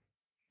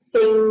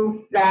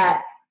things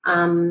that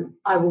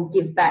I will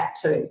give back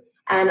to.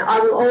 And I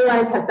will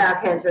always have Bowel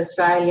Cancer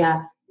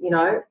Australia,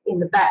 in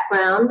the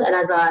background. And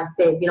as I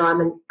said,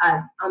 I'm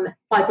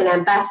both an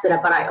ambassador,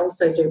 but I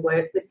also do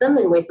work with them,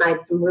 and we've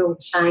made some real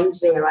change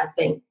there, I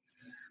think.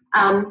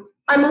 I'm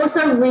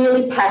also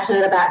really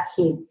passionate about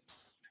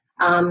kids.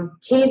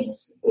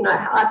 Kids,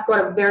 I've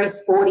got a very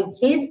sporty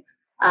kid.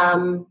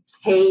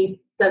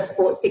 He does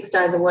sport 6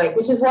 days a week,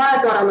 which is why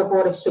I got on the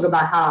board of Sugar by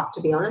Half,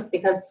 to be honest,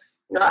 because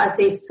I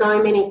see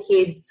so many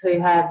kids who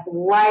have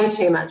way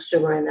too much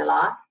sugar in their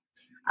life.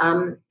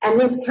 And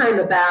this came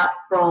about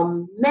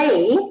from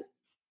me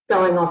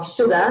going off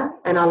sugar,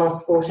 and I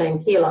lost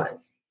 14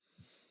 kilos.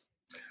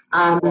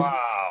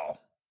 Wow.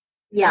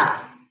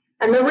 Yeah.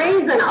 And the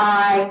reason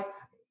I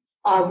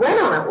went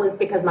on it was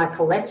because my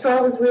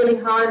cholesterol was really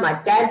high.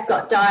 My dad's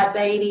got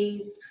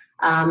diabetes.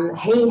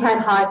 He had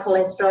high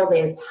cholesterol.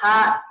 There's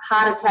heart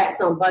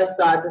attacks on both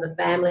sides of the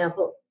family. I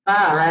thought,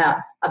 far out.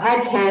 I've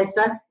had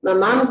cancer. My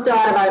mum's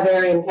died of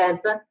ovarian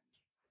cancer.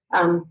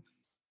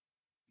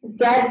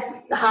 Dad's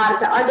heart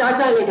attack. I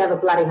don't need to have a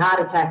bloody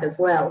heart attack as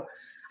well.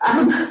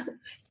 And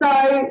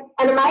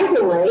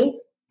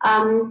amazingly,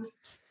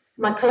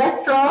 my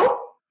cholesterol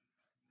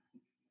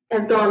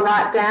has gone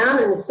right down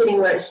and is sitting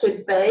where it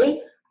should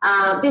be.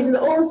 This is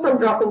all from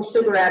dropping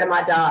sugar out of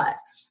my diet.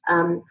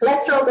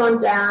 Cholesterol gone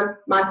down.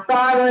 My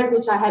thyroid,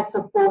 which I had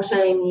for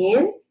 14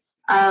 years,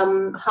 I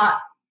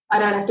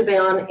don't have to be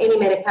on any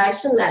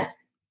medication. That's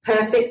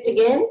perfect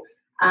again.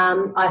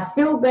 I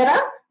feel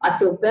better. I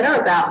feel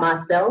better about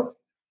myself,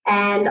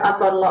 and I've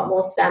got a lot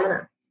more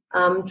stamina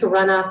to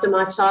run after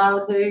my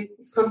child who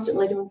is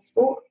constantly doing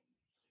sport.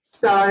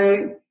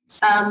 So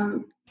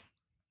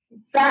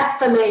that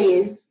for me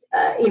is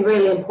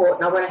really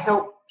important. I want to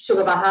help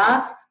Sugar by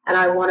Half, and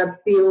I want to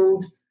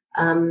build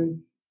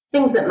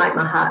things that make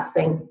my heart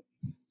sing.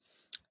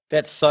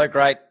 That's so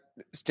great,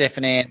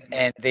 Stephanie.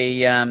 And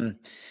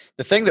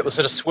the thing that was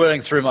sort of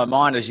swirling through my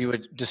mind as you were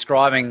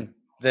describing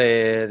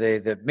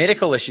the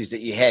medical issues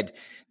that you had,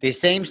 there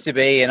seems to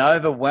be an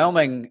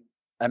overwhelming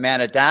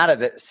amount of data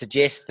that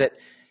suggests that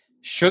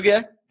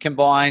sugar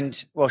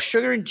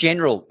in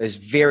general is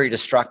very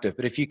destructive.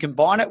 But if you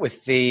combine it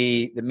with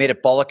the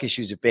metabolic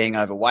issues of being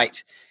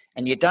overweight,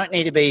 and you don't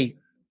need to be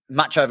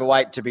much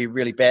overweight to be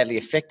really badly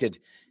affected.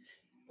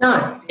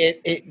 No.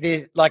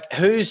 There's like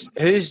who's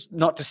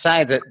not to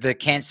say that the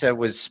cancer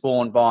was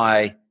spawned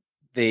by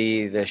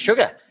the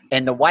sugar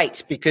and the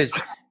weight, because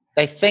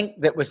they think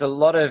that with a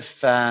lot of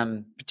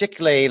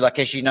particularly, like,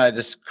 as you know,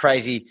 this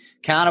crazy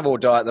carnivore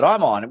diet that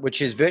I'm on,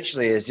 which is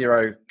virtually a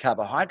zero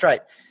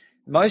carbohydrate,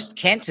 most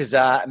cancers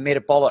are a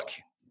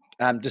metabolic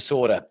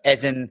disorder,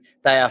 as in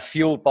they are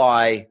fueled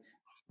by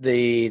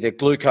the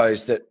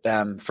glucose that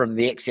from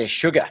the excess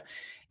sugar.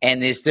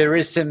 And there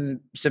is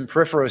some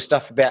peripheral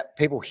stuff about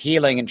people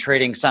healing and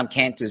treating some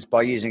cancers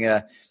by using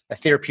a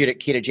therapeutic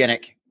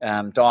ketogenic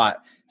diet.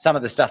 Some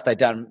of the stuff they've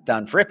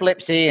done for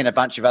epilepsy and a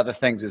bunch of other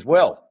things as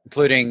well,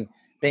 including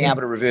being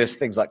able to reverse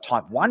things like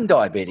type 1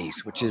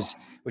 diabetes, which is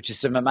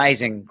some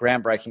amazing,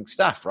 groundbreaking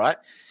stuff, right?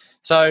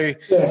 So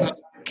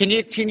yes. Can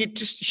you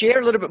just share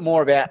a little bit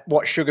more about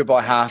what Sugar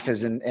by Half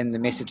is and the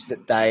message that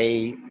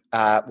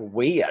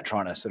we are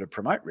trying to sort of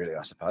promote, really,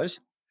 I suppose?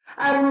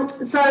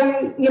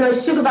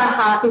 Sugar by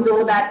Half is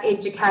all about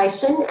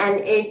education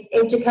and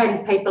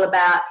educating people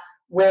about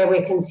where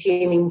we're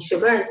consuming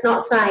sugar. And it's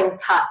not saying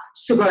cut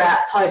sugar out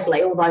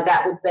totally, although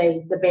that would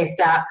be the best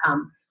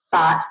outcome,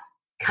 but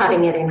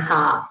cutting it in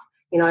half.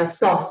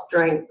 Soft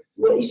drinks.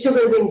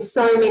 Sugar's in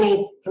so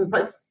many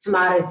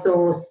tomato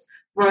sauce,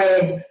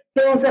 bread,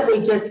 things that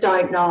we just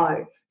don't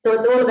know. So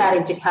it's all about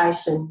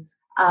education.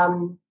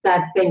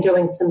 They've been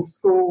doing some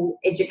school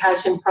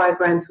education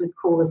programs with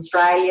Cool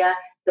Australia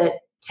that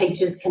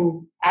teachers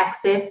can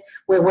access.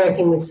 We're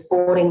working with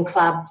sporting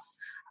clubs.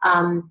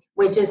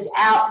 We're just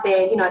out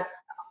there.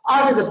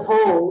 I was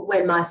appalled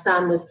when my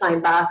son was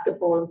playing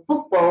basketball and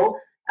football.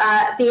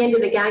 At the end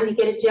of the game, you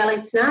get a jelly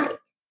snake.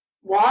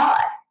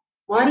 Why?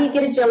 Why do you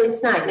get a jelly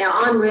snake? Now,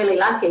 I'm really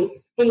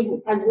lucky. He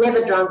has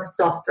never drunk a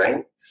soft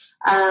drink.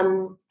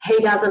 He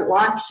doesn't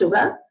like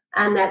sugar,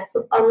 and that's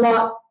a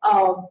lot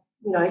of,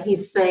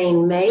 he's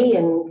seen me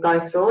and go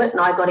through it, and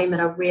I got him at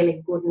a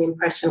really good and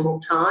impressionable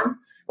time.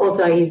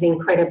 Also, he's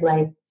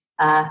incredibly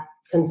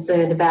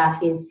concerned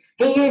about he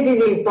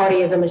uses his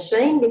body as a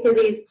machine because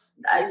he's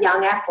a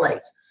young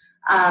athlete.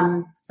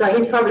 So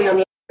he's probably on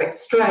the other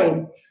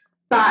extreme.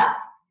 But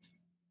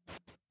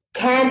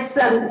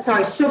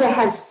sugar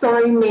has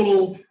so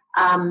many,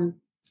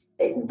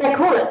 they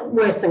call it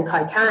worse than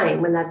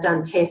cocaine when they've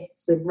done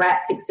tests with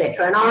rats,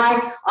 etc. And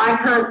I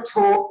can't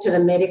talk to the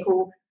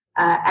medical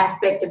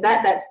aspect of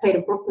that. That's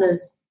Peter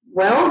Brookie's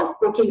world.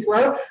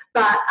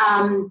 But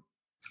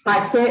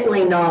I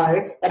certainly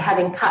know that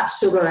having cut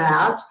sugar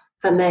out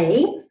for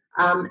me,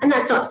 and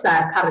that's not to say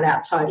I've cut it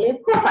out totally.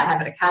 Of course I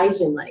have it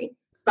occasionally.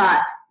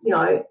 But,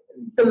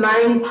 the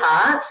main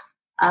part,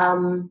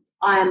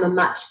 I am a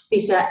much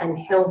fitter and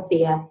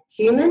healthier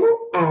human,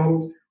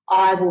 and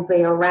I will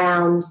be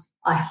around,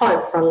 I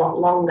hope, for a lot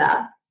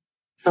longer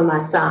for my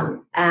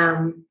son.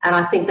 And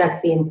I think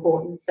that's the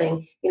important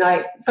thing.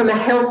 From a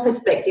health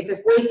perspective,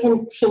 if we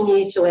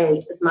continue to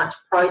eat as much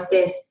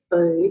processed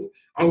food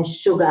and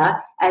sugar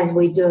as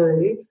we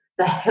do,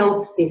 the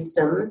health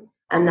system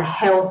and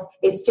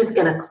it's just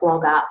going to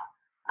clog up.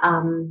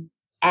 And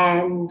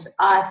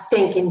I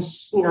think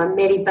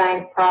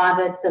Medibank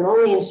privates and all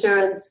the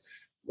insurance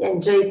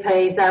and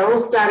GPs, they're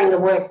all starting to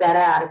work that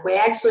out. If we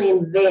actually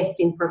invest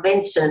in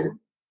prevention,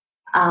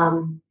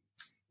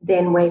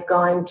 then we're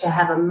going to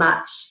have a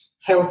much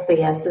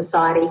healthier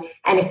society.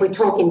 And if we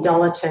talk in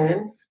dollar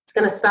terms, it's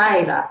going to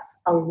save us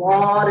a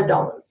lot of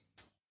dollars.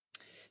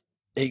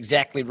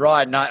 Exactly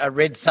right. And I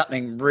read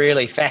something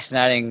really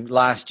fascinating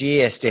last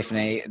year,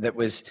 Stephanie, that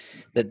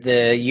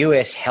the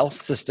US health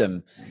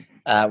system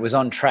was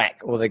on track,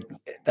 or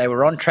they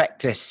were on track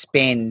to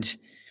spend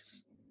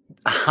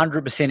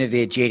 100% of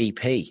their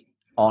GDP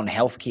on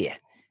healthcare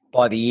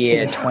by the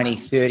year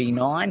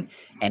 2039.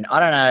 And I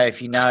don't know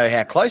if you know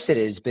how close it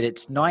is, but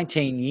it's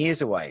 19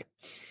 years away.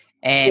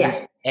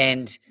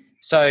 And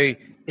so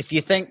if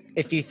you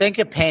think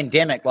a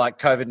pandemic like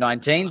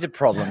COVID-19 is a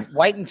problem,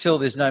 wait until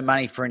there's no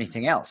money for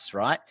anything else,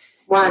 right?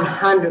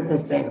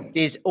 100%.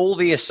 There's all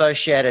the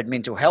associated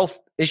mental health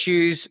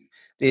issues.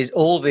 There's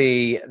all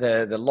the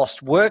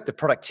lost work, the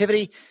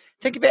productivity.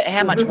 Think about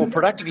how much more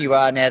productive you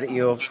are now that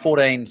you're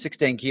 14,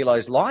 16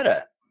 kilos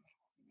lighter.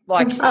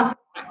 Like,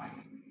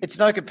 it's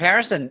no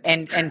comparison.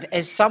 And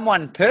as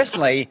someone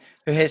personally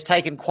who has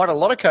taken quite a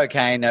lot of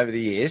cocaine over the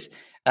years,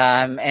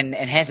 and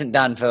hasn't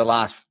done for the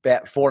last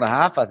about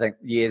 4.5, I think,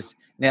 years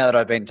now that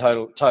I've been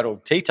total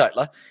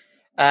teetotaler,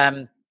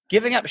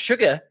 giving up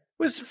sugar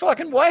was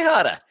fucking way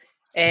harder.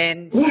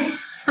 And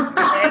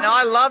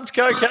I loved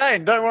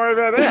cocaine. Don't worry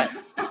about that.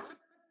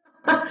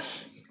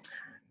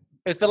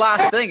 It's the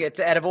last thing. It's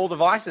out of all the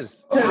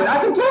vices. I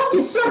can talk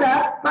to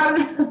sugar,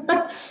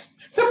 but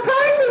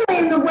surprisingly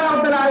in the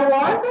world that I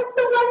was, that's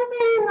the one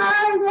thing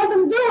I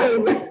wasn't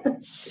doing.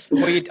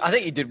 Well, I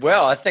think you did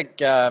well. I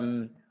think...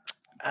 I'm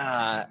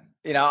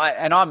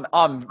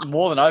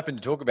more than open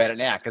to talk about it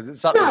now because it's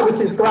something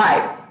which is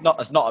great.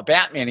 It's not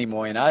about me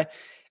anymore, I'm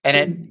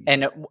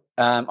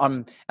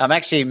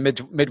actually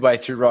midway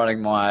through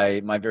writing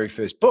my very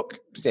first book,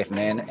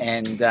 Stephanie,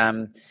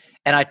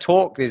 and I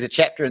talk. There's a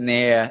chapter in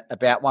there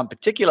about one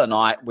particular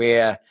night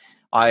where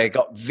I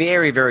got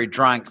very, very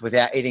drunk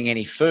without eating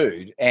any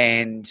food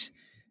and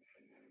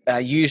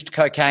used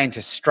cocaine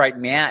to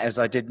straighten me out, as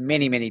I did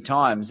many, many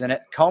times, and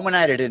it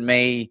culminated in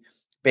me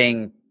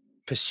being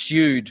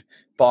pursued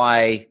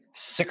by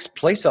 6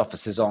 police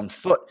officers on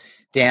foot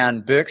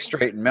down Burke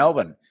Street in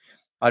Melbourne.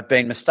 I'd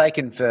been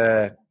mistaken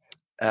for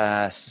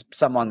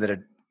someone that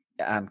had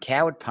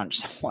coward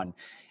punched someone.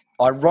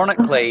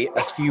 Ironically,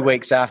 a few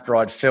weeks after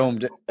I'd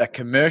filmed a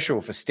commercial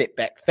for Step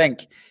Back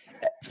Think,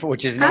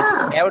 which is an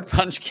anti-coward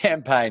punch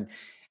campaign,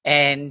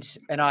 and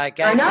I worked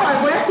on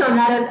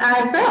that at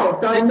AFL,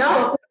 so I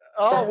know.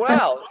 Oh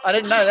wow, I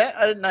didn't know that.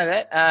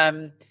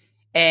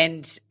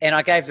 And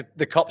I gave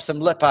the cops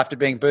some lip after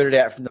being booted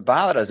out from the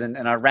bar that I was in,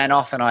 and I ran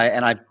off and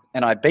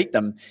I beat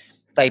them.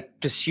 They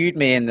pursued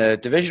me in the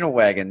divisional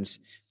wagons,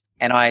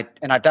 and I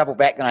double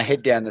back and I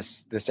head down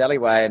this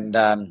alleyway, and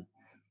then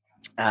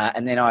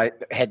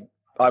the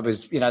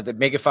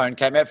megaphone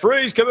came out,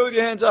 freeze, come with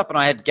your hands up, and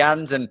I had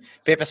guns and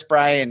pepper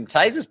spray and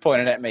tasers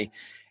pointed at me,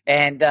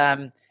 and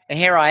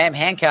here I am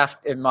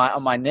handcuffed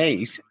on my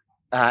knees,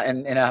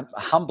 in a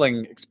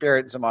humbling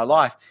experience in my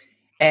life.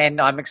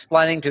 And I'm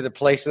explaining to the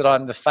police that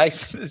I'm the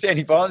face of this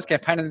anti-violence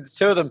campaign, and the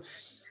 2 of them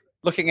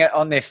looking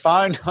on their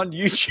phone on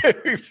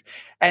YouTube,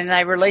 and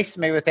they released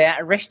me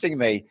without arresting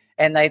me.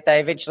 And they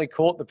eventually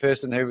caught the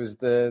person who was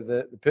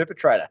the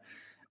perpetrator,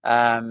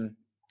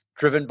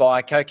 driven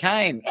by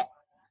cocaine.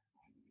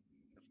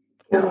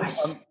 Gosh.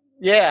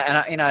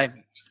 And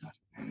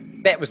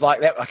that was like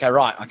that. Okay,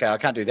 right. Okay, I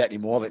can't do that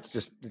anymore.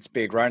 Let's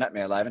be a grown up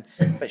now, Laven.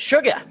 But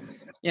sugar.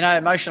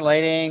 Emotional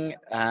eating,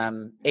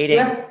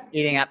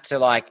 eating up to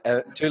like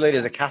 2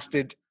 litres of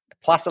custard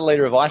plus a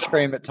litre of ice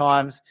cream at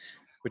times,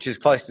 which is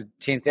close to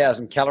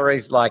 10,000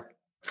 calories. Like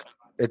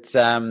it's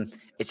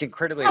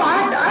incredibly.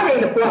 I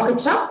eat a block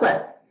of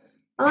chocolate.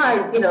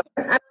 I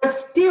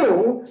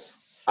still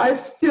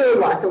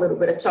like a little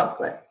bit of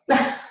chocolate.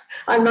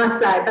 I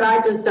must say, but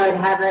I just don't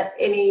have it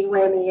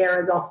anywhere near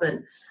as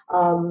often.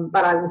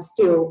 But I was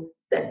still.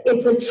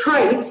 It's a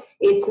treat.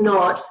 It's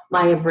not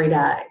my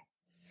everyday.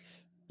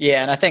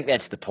 Yeah, and I think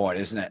that's the point,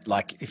 isn't it?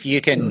 Like if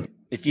you can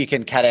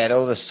cut out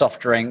all the soft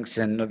drinks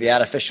and the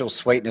artificial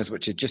sweeteners,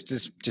 which are just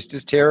as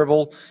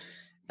terrible,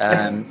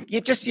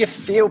 you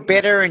feel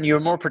better and you're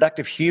a more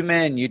productive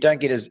human, and you don't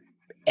get as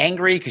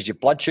angry because your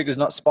blood sugar's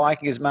not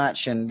spiking as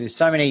much. And there's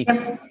so many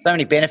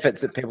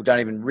benefits that people don't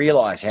even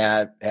realise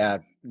how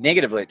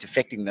negatively it's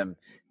affecting them,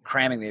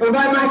 cramming their.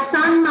 Although my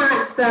son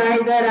might say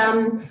that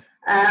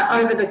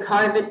over the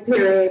COVID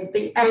period,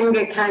 the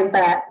anger came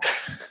back.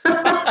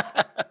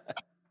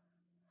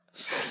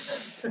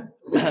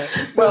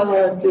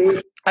 Well,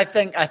 I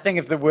think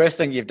if the worst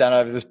thing you've done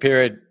over this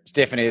period,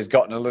 Stephanie, has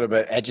gotten a little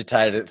bit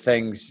agitated at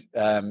things,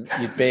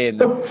 you'd be in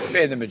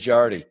the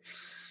majority.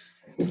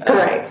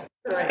 Correct.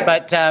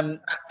 But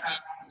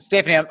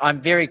Stephanie,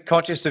 I'm very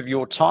conscious of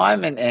your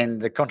time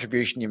and the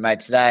contribution you made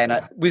today.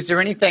 And was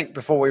there anything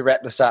before we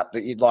wrap this up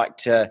that you'd like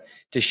to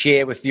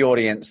share with the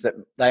audience that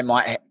they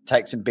might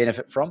take some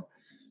benefit from?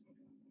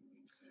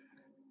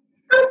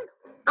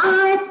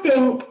 I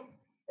think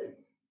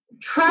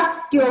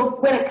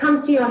when it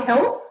comes to your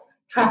health,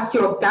 trust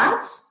your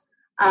gut.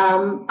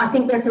 I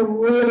think that's a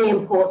really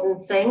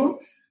important thing.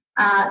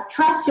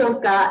 Trust your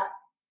gut.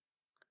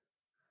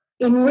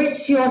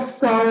 Enrich your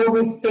soul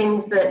with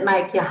things that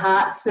make your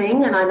heart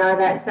sing. And I know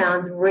that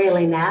sounds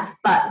really naff,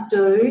 but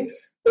do,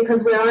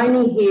 because we're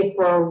only here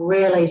for a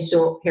really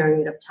short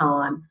period of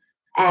time.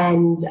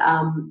 And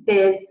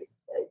there's,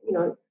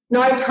 no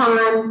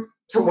time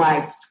to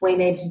waste. We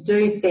need to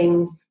do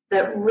things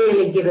that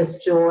really give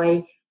us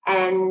joy.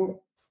 And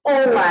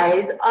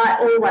I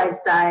always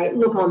say,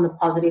 look on the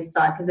positive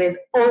side, because there's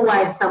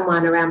always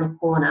someone around the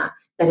corner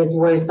that is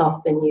worse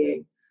off than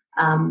you.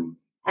 And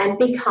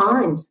be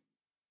kind.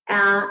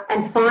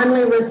 And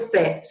finally,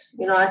 respect.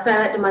 I say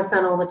that to my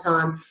son all the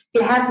time.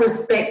 If you have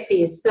respect for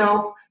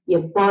yourself,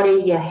 your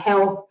body, your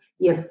health,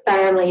 your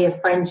family, your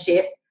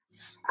friendship,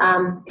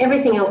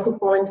 everything else will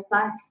fall into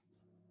place.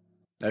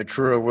 No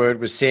truer word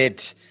was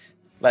said.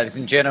 Ladies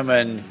and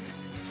gentlemen,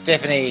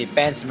 Stephanie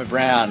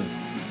Bansimer-Brown.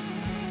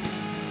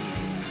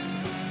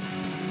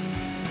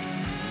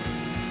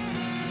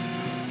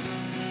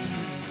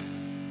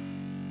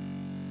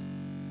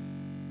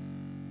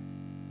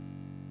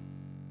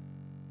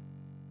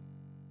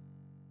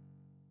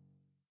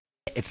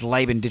 It's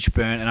Laban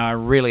Ditchburn, and I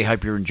really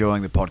hope you're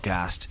enjoying the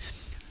podcast.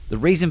 The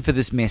reason for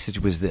this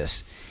message was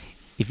this.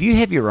 If you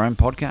have your own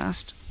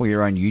podcast or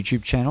your own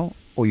YouTube channel,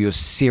 or you're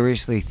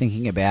seriously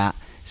thinking about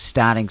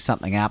starting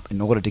something up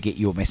in order to get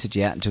your message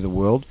out into the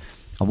world,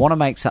 I want to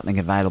make something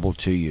available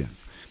to you.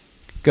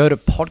 Go to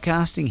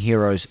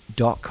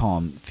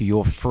podcastingheroes.com for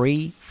your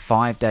free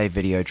 5-day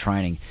video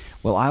training.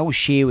 Well, I will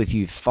share with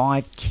you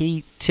 5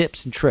 key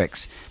tips and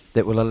tricks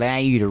that will allow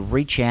you to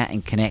reach out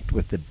and connect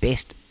with the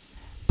best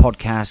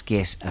podcast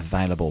guests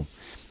available,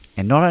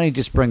 and not only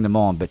just bring them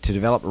on, but to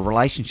develop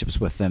relationships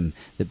with them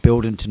that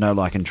build into know,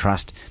 like, and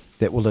trust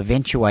that will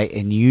eventuate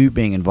in you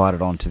being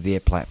invited onto their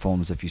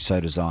platforms if you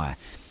so desire.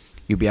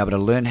 You'll be able to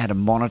learn how to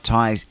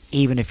monetize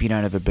even if you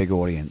don't have a big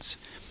audience.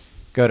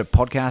 Go to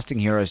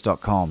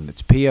podcastingheroes.com.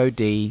 It's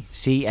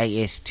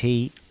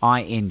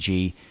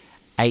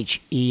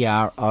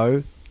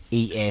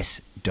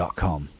podcastingheroes.com.